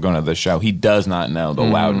up there. I'm going to this show. He does not know the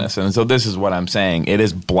loudness. And so this is what I'm saying. It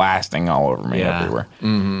is blasting all over me Yeah. everywhere.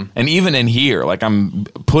 Mm-hmm. And even in here, like, I'm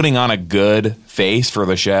putting on a good face for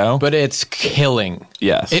the show. but it's killing.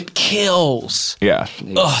 Yes. It kills. Yeah.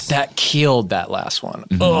 Ugh, that killed that last one.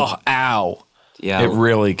 Ugh, ow. Yeah, It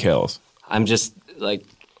really kills. I'm just like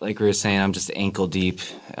we were saying. I'm just ankle deep.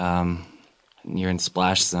 You're in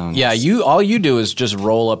splash zone. Yeah, all you do is just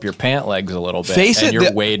roll up your pant legs a little bit, Face and it, you're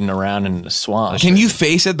the- wading around in the swamp. Can you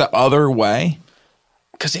face it the other way?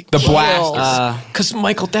 Because it The kills. blast. Because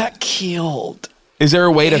Michael, that killed. Is there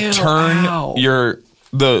a way to Ew, turn ow.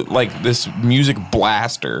 this music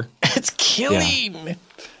blaster, It's killing.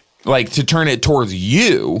 like, to turn it towards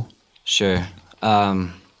you? Sure.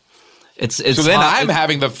 It's So then hot- I'm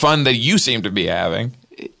having the fun that you seem to be having.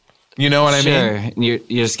 You know what I sure. mean? And you're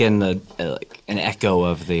just getting like an echo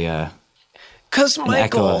of the. Because echo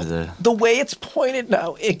Michael, of the way it's pointed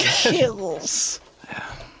now, it kills.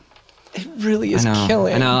 It really is I know.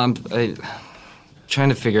 killing. I know. I'm trying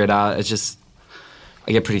to figure it out. It's just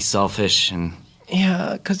I get pretty selfish, and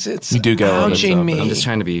Yeah, because it's You do get a little bit gouging of me. it. I'm just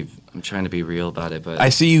trying to be real about it. But I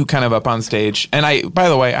see you kind of up on stage. And by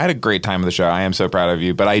the way, I had a great time of the show. I am so proud of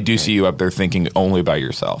you. But I do see you up there thinking only about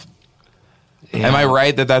yourself. yeah, Am I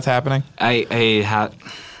right that that's happening? I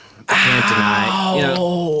can't deny. You know,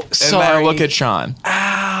 Oh, And sorry. then I look at Sean.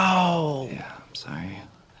 Ow. I'm sorry.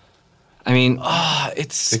 I mean,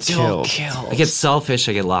 It's still kills. I get selfish.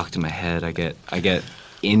 I get locked in my head. I get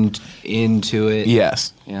into it.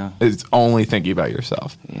 Yes. Yeah. It's only thinking about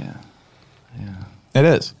yourself. Yeah. It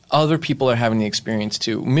is. Other people are having the experience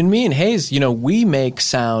too. I mean, me and Hayes, we make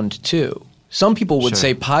sound too. Some people would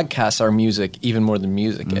say podcasts are music even more than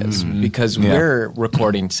music is because we're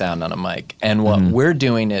recording sound on a mic. And what we're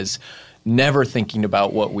doing is never thinking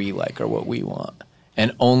about what we like or what we want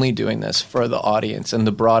and only doing this for the audience and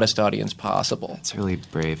the broadest audience possible. It's really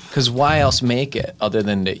brave. Because why else make it other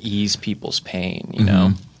than to ease people's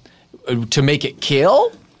pain, To make it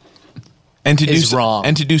kill? And to is do wrong.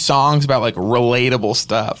 And to do songs about like relatable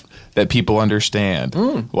stuff that people understand,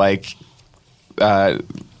 like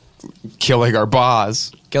killing our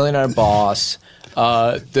boss. Killing our boss,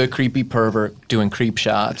 the creepy pervert doing creep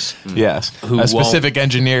shots. Yes, Who a specific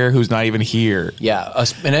engineer who's not even here. Yeah,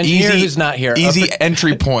 an engineer who's not here. Easy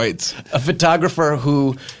entry points. A photographer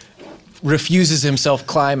who refuses himself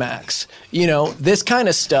climax. This kind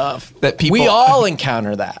of stuff That people- we all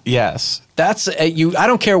encounter that. Yes. That's you. I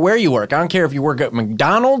don't care where you work. I don't care if you work at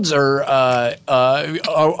McDonald's or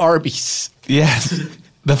Arby's. Yes.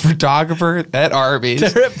 The photographer at Arby's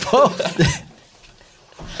They're at both.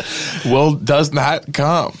 does not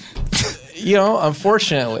come.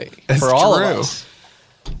 Unfortunately, It's for all true. of us.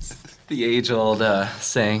 The age-old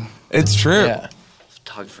saying, It's true. Yeah.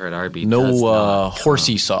 photographer at RB. No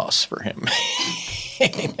horsey sauce for him.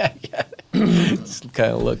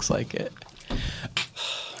 Kind of looks like it.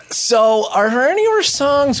 So, are there any more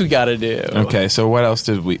songs we got to do? Okay, so what else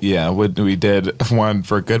did we? Yeah, we did one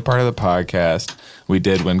for a good part of the podcast. We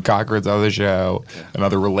did when Cochran's on the show.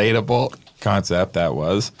 Another relatable concept that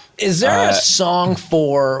was. Is there a song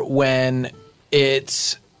for when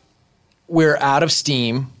we're out of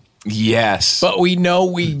steam, Yes, but we know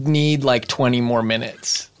we need like 20 more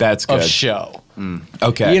minutes that's good. of show?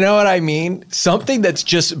 Okay, You know what I mean? Something that's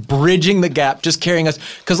just bridging the gap, just carrying us.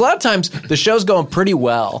 Because a lot of times the show's going pretty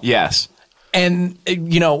well. Yes, And,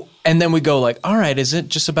 and then we go like, all right, is it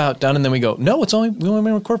just about done? And then we go, no, we only going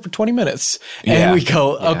to record for 20 minutes. And Yeah. we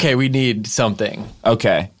go, okay, we need something.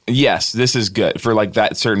 okay. Yes, this is good for like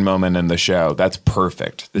that certain moment in the show. That's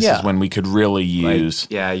perfect. This Yeah. is when we could really use.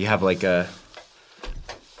 Yeah, you have like a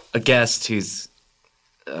guest who's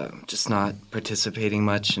just not participating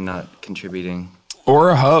much and not contributing. Or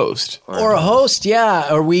a host. Or a host,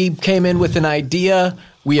 yeah. Or we came in with an idea.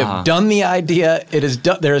 We have done the idea. It is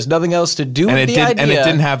there is nothing else to do with the idea. And it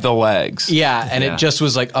didn't have the legs. Yeah, and Yeah. it just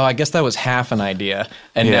was like, oh, I guess that was half an idea.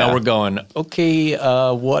 And Yeah. now we're going, okay,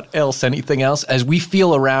 what else? Anything else? As we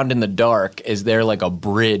feel around in the dark, is there like a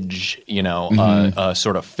bridge, a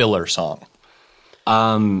sort of filler song?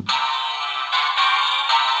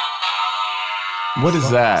 What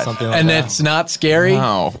is that? Something like And that. it's not scary?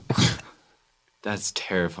 No. That's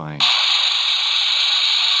terrifying.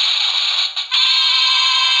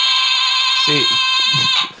 See,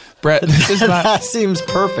 Brett, this is not. That seems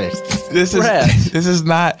perfect. This Brett. is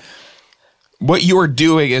not. What you are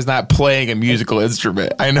doing is not playing a musical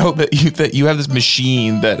instrument. I know that you have this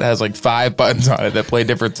machine that has like 5 buttons on it that play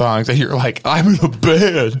different songs, and you're like, I'm in a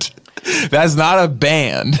band. That's not a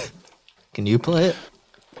band. Can you play it?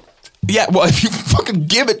 Yeah, well, if you fucking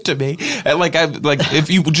give it to me, and if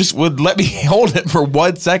you just would let me hold it for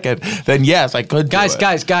 1 second, then yes, I could. Guys.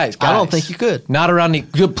 I don't think you could. Not around the.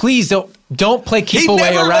 Please don't play keep He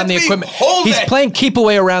away never around lets the me equipment. hold He's it. playing keep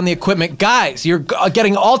away around the equipment. Guys, you're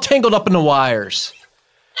getting all tangled up in the wires.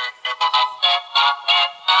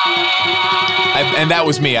 And that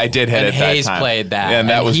was me. I did hit And it Hayes that time. played that. and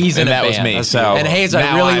that And was he's in a that was band. me. That's So And Hayes, I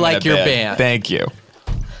now really I'm in like a your band. Thank you.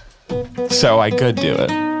 So I could do it.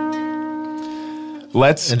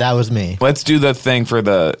 And that was me. Let's do the thing for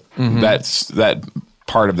the that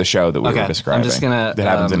part of the show that we Okay, were describing. I'm just gonna, that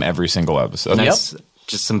happens in every single episode. Nice,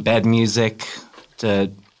 just some bed music to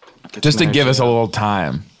get Just some to give energy us a up. little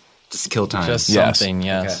time. Just kill time. Just Yes. something,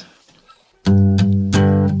 yes.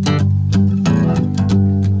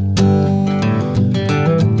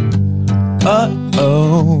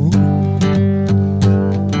 Uh-oh.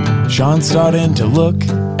 Sean's starting to look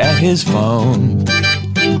at his phone.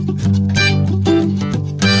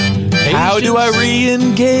 How do I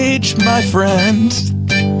re-engage my friend?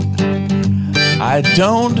 I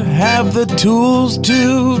don't have the tools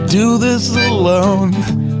to do this alone.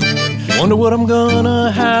 Wonder what I'm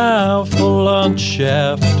gonna have for lunch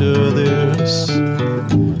after this.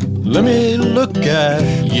 Let me look at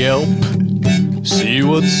Yelp, see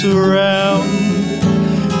what's around.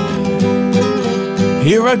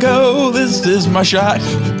 Here I go, this is my shot.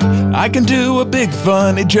 I can do a big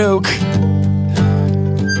funny joke.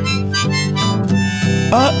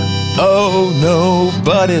 Oh,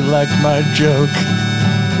 nobody liked my joke.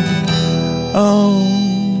 Oh.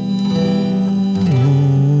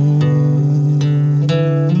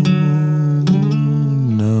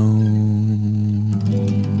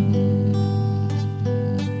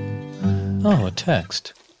 Oh, a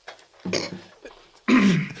text.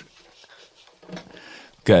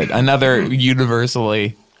 Good. Another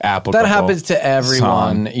universally applicable. That happens to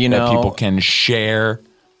everyone, song you know. that people can share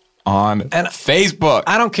on Facebook.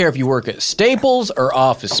 I don't care if you work at Staples or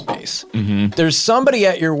Office Space. There's somebody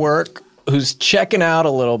at your work who's checking out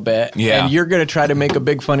a little bit, Yeah. and you're going to try to make a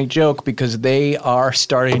big funny joke because they are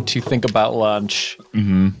starting to think about lunch.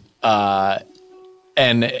 And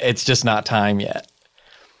it's just not time yet.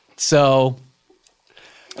 So,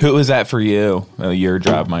 Who was that for you? Your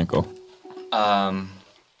job, Michael.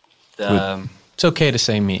 it's okay to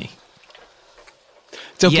say me.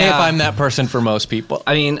 It's okay Yeah. if I'm that person for most people.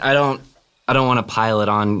 I mean, I don't want to pile it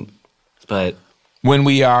on, but When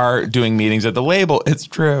we are doing meetings at the label, it's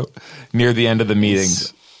true. Near the end of the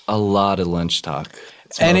meetings. a lot of lunch talk.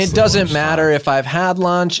 And it mostly doesn't lunch matter if I've had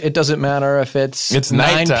lunch. It doesn't matter if it's 9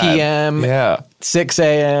 nighttime. p.m., Yeah. 6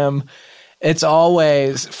 a.m. It's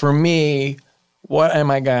always, for me, what am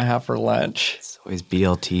I going to have for lunch? It's always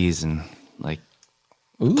BLTs and like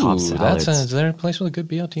Ooh, Cobb salads. is there a place with a good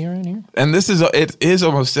BLT around here? And it is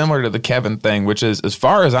almost similar to the Kevin thing, which is, as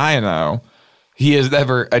far as I know, he has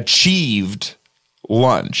never achieved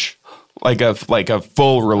lunch, like a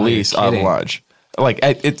full release on kidding. lunch. Like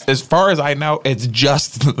it's, as far as I know, it's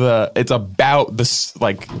just it's about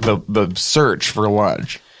the search for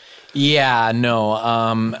lunch. Yeah, no.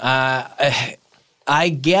 I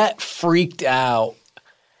get freaked out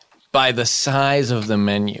by the size of the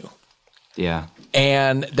menu. Yeah.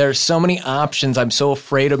 And there's so many options. I'm so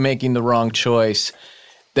afraid of making the wrong choice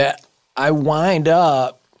that I wind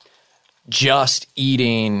up just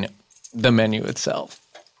eating the menu itself.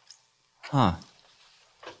 Huh.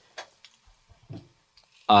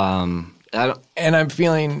 I don't. And I'm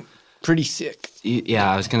feeling pretty sick. Yeah,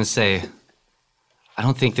 I was gonna say. I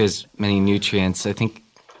don't think there's many nutrients. I think.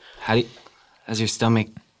 How's your stomach?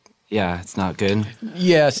 Yeah, it's not good.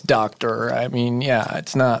 Yes, doctor. I mean, yeah,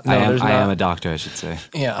 it's not. No, I there's not. am a doctor, I should say.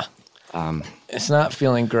 Yeah. It's not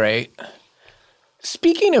feeling great.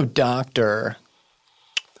 Speaking of doctor,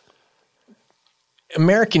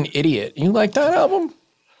 American Idiot. You like that album?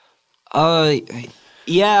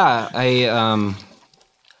 Yeah,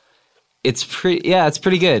 it's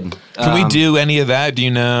pretty good. Can we do any of that? Do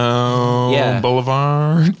you know Yeah.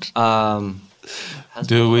 Boulevard?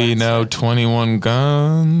 Do we know 21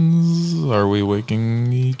 Guns? Are we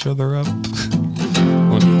waking each other up?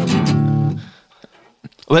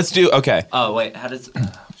 Let's do, okay. Oh wait, how does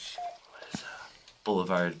what is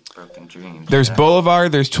Boulevard Broken Dreams? There's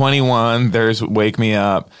Boulevard, there's 21, there's Wake Me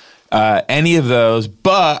Up. Any of those,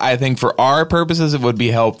 but I think for our purposes, it would be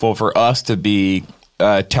helpful for us to be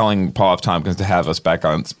telling Paul F. Tompkins to have us back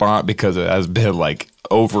on spot because it has been like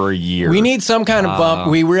over a year. We need some kind of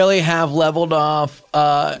bump. We really have leveled off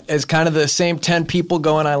as kind of the same 10 people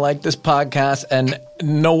going, I like this podcast, and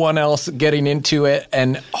no one else getting into it.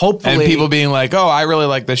 And hopefully... And people being like, oh, I really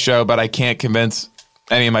like this show, but I can't convince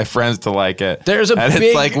any of my friends to like it. There's a and big...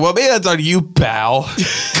 it's like, well, maybe that's on you, pal.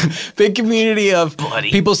 Big community of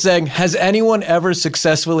people saying, has anyone ever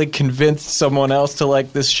successfully convinced someone else to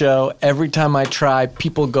like this show? Every time I try,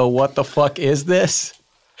 people go, what the fuck is this?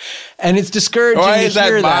 And it's discouraging Why to is that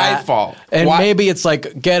hear my that. fault? And Why- maybe it's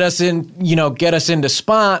like, get us into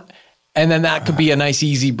Spot, and then that could be a nice,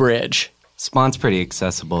 easy bridge. Spawn's pretty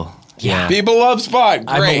accessible. Yeah. People love Spot. Great.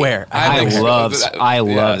 I'm aware. I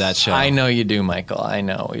love that show. I know you do, Michael. I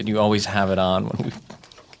know. You always have it on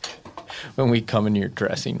when we come into your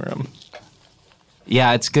dressing room.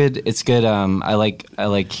 Yeah, it's good. It's good. I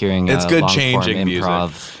like hearing. It's good long-form changing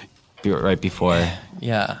improv right before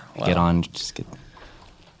Yeah. I get on. Just get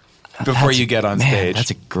Before you get on man, stage. That's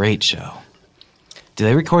a great show. Do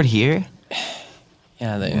they record here?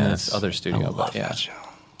 Yeah, in this other studio. I love But yeah. that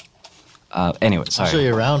show. Anyway, sorry. I'll show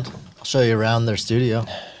you around. I'll show you around their studio.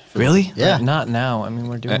 Really? Yeah. Not now. I mean,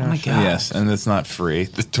 we're doing our show. Yes, and it's not free.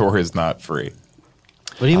 The tour is not free.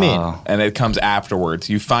 What do you mean? And it comes afterwards.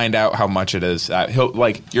 You find out how much it is.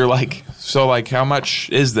 You're like, so like, how much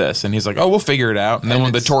is this? And he's like, oh, we'll figure it out. And then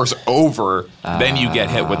when the tour's over, then you get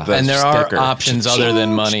hit with the And there sticker. are options other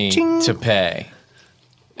than money to pay.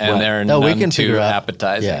 And they're No, we none can too figure out.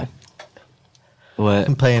 appetizing. Yeah. What?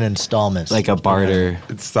 I'm paying installments. Like a barter?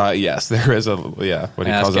 It's not, yes, there is a, what do you Ass,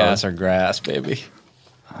 call gas, that? or grass, baby.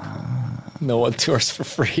 No one tours for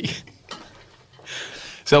free.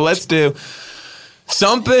 So let's do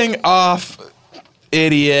something off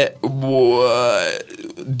idiot. What?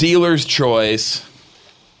 dealer's choice.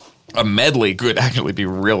 A medley could actually be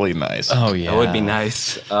really nice. Oh, yeah. That would be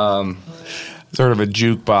nice. Sort of a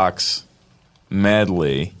jukebox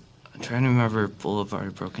medley. I'm trying to remember Boulevard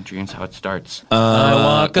of Broken Dreams, how it starts. I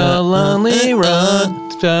walk a lonely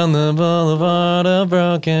road down the boulevard of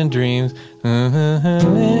broken dreams.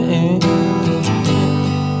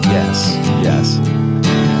 Yes.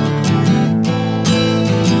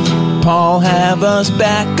 Paul, have us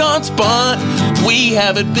back on spot. We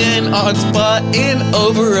haven't been on spot in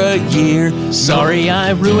over a year. Sorry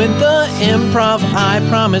I ruined the improv. I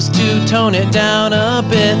promised to tone it down a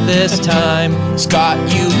bit this time. Scott,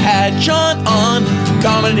 you had John on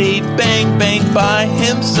Comedy Bang Bang by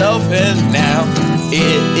himself, and now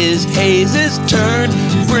it is Hayes' turn.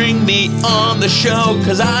 Bring me on the show,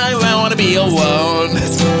 cause I want to be alone.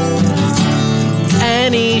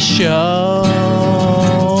 Any show.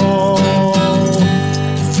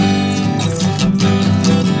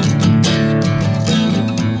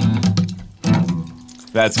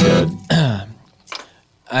 That's good.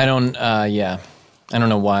 I don't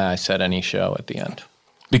know why I said any show at the end.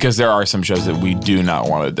 Because there are some shows that we do not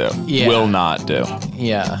want to do. Yeah. Will not do.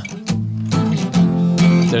 Yeah.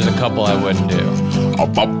 There's a couple I wouldn't do.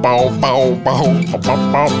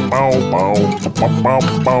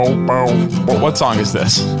 What song is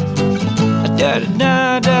this?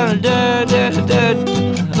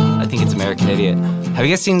 I think it's American Idiot. Have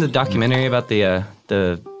you guys seen the documentary about the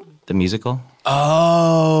musical?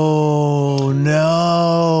 Oh,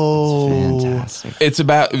 no. It's fantastic. It's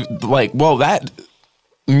about, that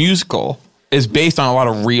musical is based on a lot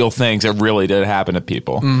of real things that really did happen to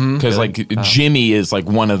people. Because, Jimmy is,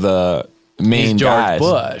 one of the main guys.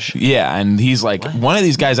 George Bush. Yeah, and he's one of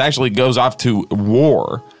these guys actually goes off to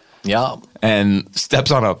war. Yeah. And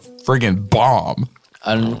steps on a friggin' bomb.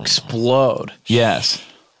 And explode. Yes.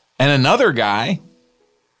 And another guy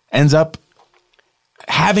ends up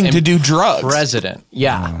having to do drugs. President.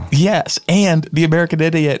 Yeah. Yes. And the American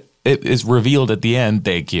Idiot, it is revealed at the end.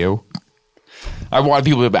 Thank you. I want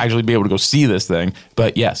people to actually be able to go see this thing.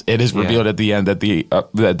 But yes, it is revealed at the end that the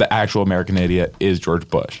actual American Idiot is George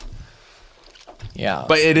Bush. Yeah.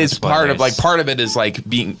 But it is part of it is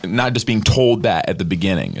being not just being told that at the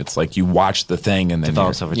beginning. It's you watch the thing and then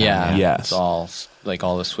develops over time. Yeah. Yes. It's all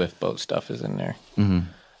all the Swift boat stuff is in there.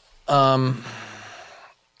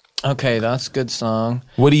 Okay, that's a good song.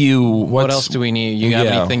 What else do we need? You have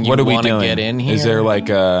anything you want to get in here? Is there a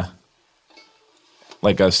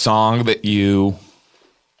song that you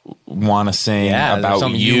want to sing about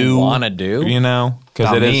something you want to do?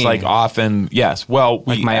 Because it is often, yes. Well,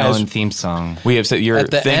 my own theme song. We have said your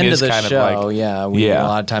at the thing end is of the kind show. of We a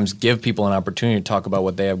lot of times give people an opportunity to talk about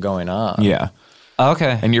what they have going on. Yeah.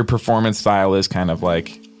 Okay. And your performance style is kind of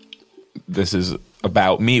this is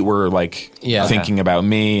about me. We're thinking about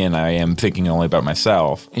me, and I am thinking only about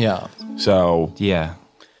myself. Yeah. So yeah.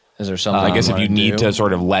 Is there something? I guess if you need to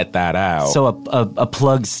sort of let that out. So a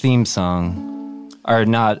Plugs theme song, or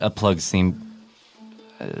not a Plugs theme.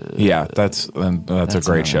 Yeah, that's a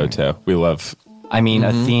great show too. We love. I mean,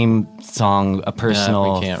 a theme song, a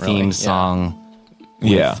personal theme really, song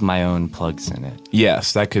with my own plugs in it.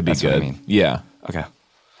 Yes, that could be That's good. what I mean. Yeah. Okay.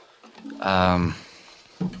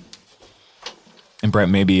 And Brett,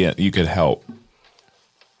 maybe you could help.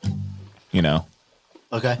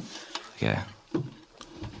 Okay. Yeah.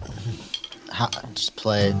 Just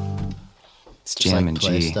play. It's jam and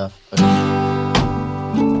play G. stuff. Okay.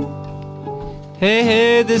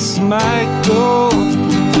 Hey, this is Michael.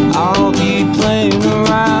 I'll be playing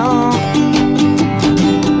around.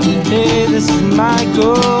 Hey, this is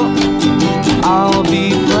Michael. I'll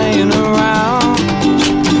be playing around.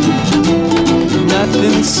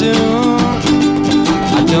 Nothing soon.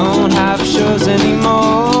 I don't have shows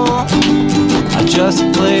anymore. I just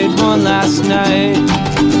played one last night.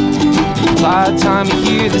 By the time you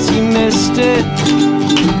hear this, you missed it.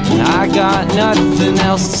 And I got nothing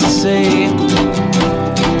else to say.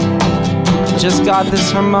 Just got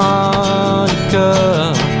this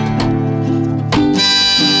harmonica.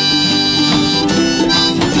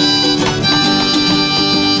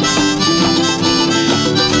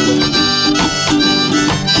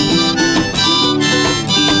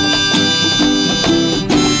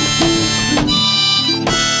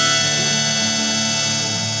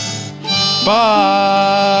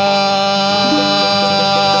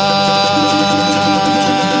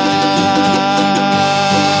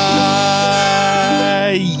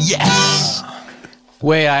 Yes.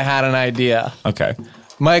 Wait, I had an idea. Okay.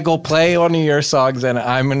 Michael, play one of your songs, and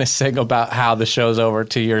I'm going to sing about how the show's over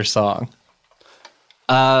to your song.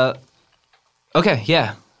 Okay,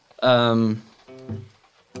 yeah. Here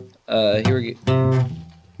we go.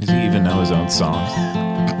 Does he even know his own songs?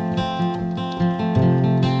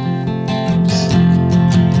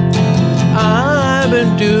 I've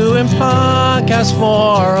been doing podcasts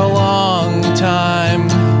for a long time.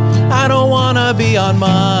 I don't wanna be on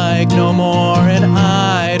mic no more, and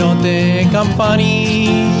I don't think I'm funny.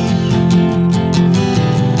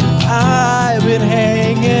 I've been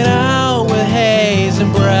hanging out with Hayes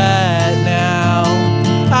and Brett now.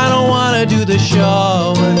 I don't wanna do the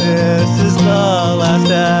show, and this is the last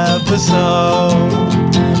episode.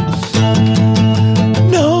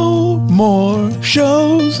 No more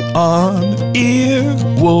shows on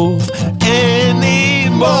Earwolf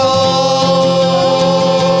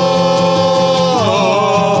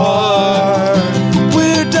anymore.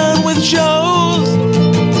 We're done with shows.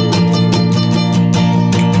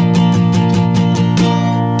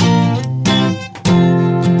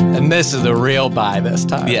 And this is the real bye this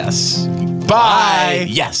time. Yes. Bye.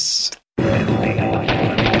 Yes.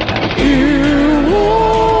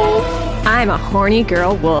 I'm a horny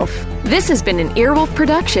girl wolf. This has been an Earwolf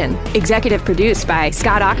production. Executive produced by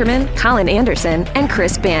Scott Aukerman, Colin Anderson, and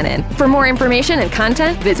Chris Bannon. For more information and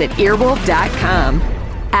content, visit earwolf.com.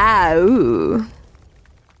 Ow.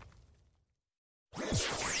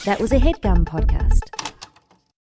 That was a HeadGum podcast.